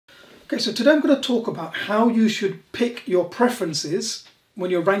Okay, so today I'm going to talk about how you should pick your preferences when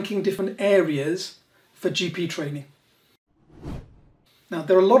you're ranking different areas for GP training. Now,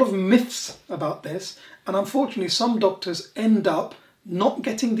 there are a lot of myths about this, and unfortunately some doctors end up not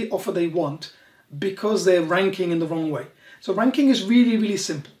getting the offer they want because they're ranking in the wrong way. So ranking is really, really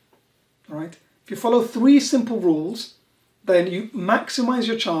simple. All right? If you follow 3 simple rules, then you maximize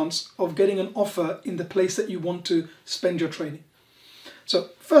your chance of getting an offer in the place that you want to spend your training. So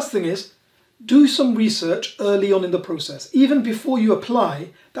first thing is, do some research early on in the process. Even before you apply,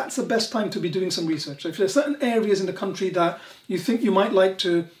 that's the best time to be doing some research. So if there's certain areas in the country that you think you might like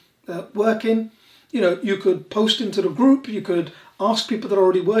to work in, you could post into the group, you could ask people that are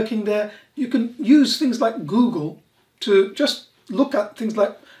already working there. You can use things like Google to just look at things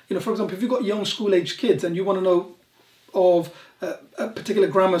like, for example, if you've got young school-age kids and you want to know of particular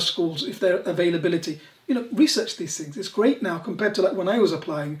grammar schools, if their availability, research these things. It's great now compared to like when I was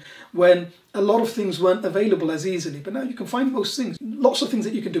applying, when a lot of things weren't available as easily. But now you can find most things, lots of things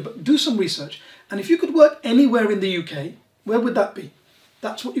that you can do, but do some research. And if you could work anywhere in the UK, where would that be?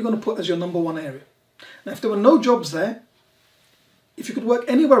 That's what you're going to put as your number 1 area. Now, if there were no jobs there, if you could work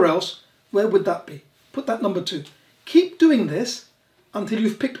anywhere else, where would that be? Put that number 2. Keep doing this until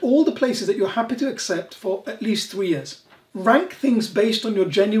you've picked all the places that you're happy to accept for at least 3 years. Rank things based on your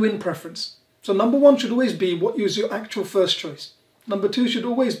genuine preference. So number 1 should always be what is your actual first choice. Number 2 should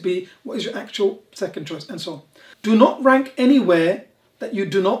always be what is your actual second choice, and so on. Do not rank anywhere that you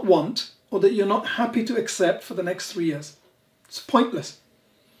do not want or that you're not happy to accept for the next 3 years. It's pointless.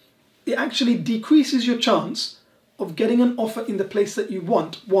 It actually decreases your chance of getting an offer in the place that you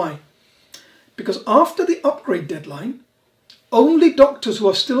want. Why? Because after the upgrade deadline, only doctors who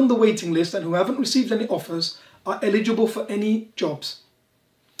are still on the waiting list and who haven't received any offers are eligible for any jobs.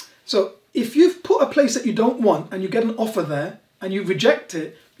 So if you've put a place that you don't want and you get an offer there and you reject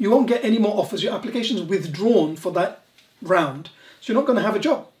it, you won't get any more offers. Your application is withdrawn for that round. So you're not going to have a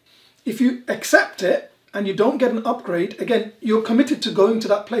job. If you accept it and you don't get an upgrade, again, you're committed to going to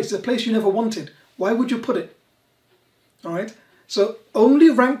that place, a place you never wanted. Why would you put it? All right. So only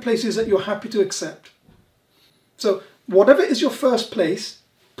rank places that you're happy to accept. So whatever is your first place,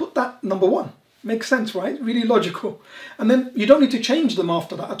 put that number 1. Makes sense, right? Really logical. And then you don't need to change them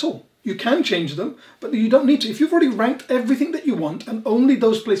after that at all. You can change them, but you don't need to. If you've already ranked everything that you want and only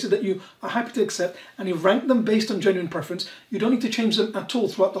those places that you are happy to accept and you've ranked them based on genuine preference, you don't need to change them at all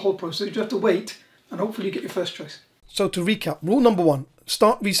throughout the whole process. You just have to wait and hopefully you get your first choice. So to recap, rule number 1,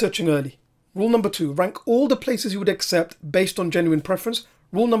 start researching early. Rule number 2, rank all the places you would accept based on genuine preference.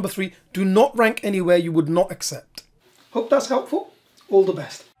 Rule number 3, do not rank anywhere you would not accept. Hope that's helpful. All the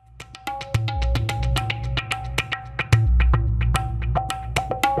best.